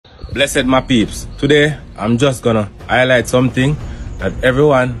Blessed my peeps. Today, I'm just gonna highlight something that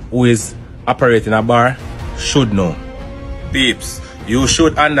everyone who is operating a bar should know. Peeps, you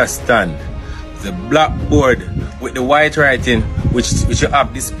should understand the blackboard with the white writing which you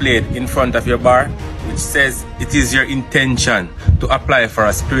have displayed in front of your bar, which says it is your intention to apply for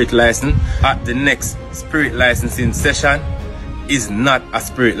a spirit license at the next spirit licensing session is not a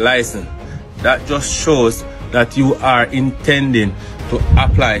spirit license. That just shows that you are intending to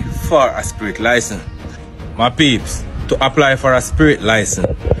apply for a spirit license. My peeps, to apply for a spirit license,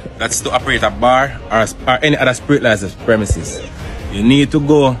 that's to operate a bar or any other spirit license premises, you need to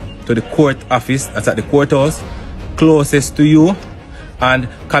go to the court office that's at the courthouse closest to you and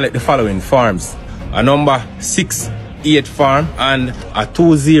collect the following forms: a number 68 form and a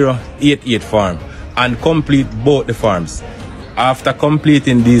 2088 form, and complete both the forms. After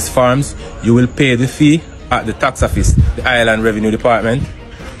completing these forms, you will pay the fee at the tax office, the Island Revenue Department.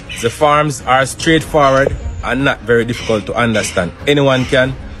 The forms are straightforward and not very difficult to understand. Anyone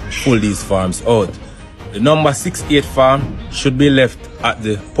can pull these forms out. The number 68 form should be left at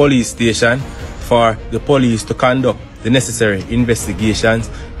the police station for the police to conduct the necessary investigations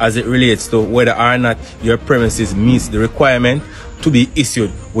as it relates to whether or not your premises meets the requirement to be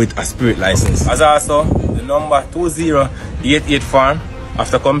issued with a spirit license. As also, the number 2088 form,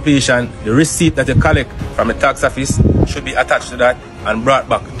 after completion, the receipt that you collect from the tax office should be attached to that and brought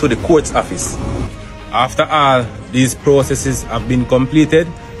back to the court's office. After all these processes have been completed,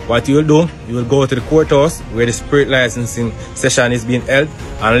 what you will do, you will go to the courthouse where the spirit licensing session is being held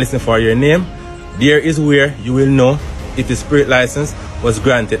and listen for your name. There is where you will know if the spirit license was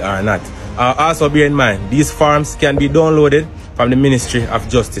granted or not. Also bear in mind, these forms can be downloaded from the Ministry of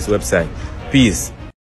Justice website. Peace.